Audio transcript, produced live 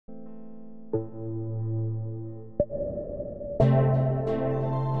For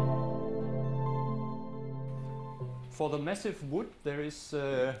the massive wood, there is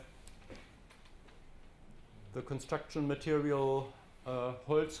the construction material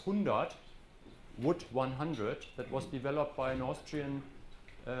Holz 100, wood 100, that was developed by an Austrian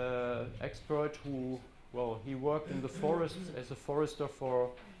expert who, well, he worked in the forests as a forester for,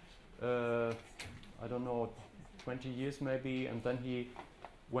 I don't know, 20 years maybe, and then he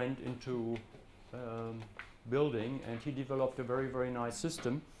went into building, and he developed a very, very nice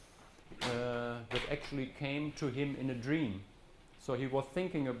system that actually came to him in a dream. So he was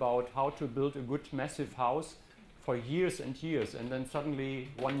thinking about how to build a good massive house for years and years, and then suddenly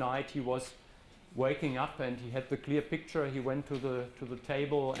one night he was waking up and he had the clear picture. He went to the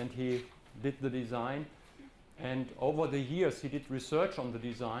table and he did the design, and over the years he did research on the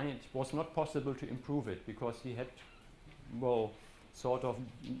design. It was not possible to improve it because he had, well, sort of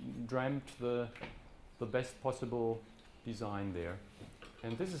dreamt the best possible design there.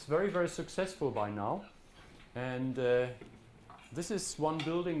 And this is very, very successful by now. And this is one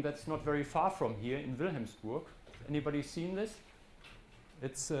building that's not very far from here in Wilhelmsburg. Anybody seen this?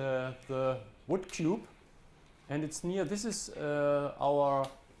 It's the Wood Cube, and it's near, this is our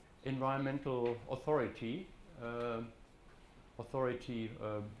environmental authority,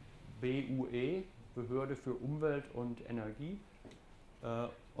 BUE, Behörde für Umwelt und Energie,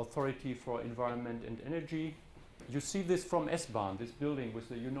 Authority for Environment and Energy. You see this from S-Bahn, this building with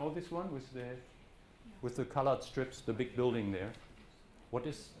the, you know this one with the colored strips, the big building there. What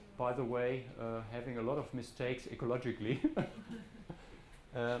is, by the way, having a lot of mistakes ecologically.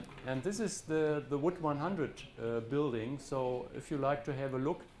 And this is the Wood 100 building. So if you like to have a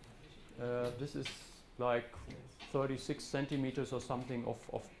look, this is like 36 centimeters or something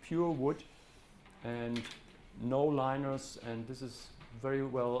of pure wood, and no liners, and this is very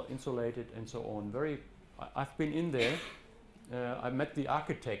well insulated and so on. I've been in there. I met the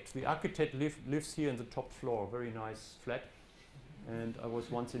architect. The architect lives here in the top floor, very nice flat. And I was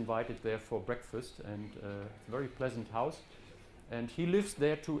once invited there for breakfast, and it's a very pleasant house. And he lives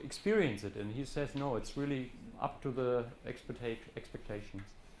there to experience it, and he says, no, it's really up to the expectations.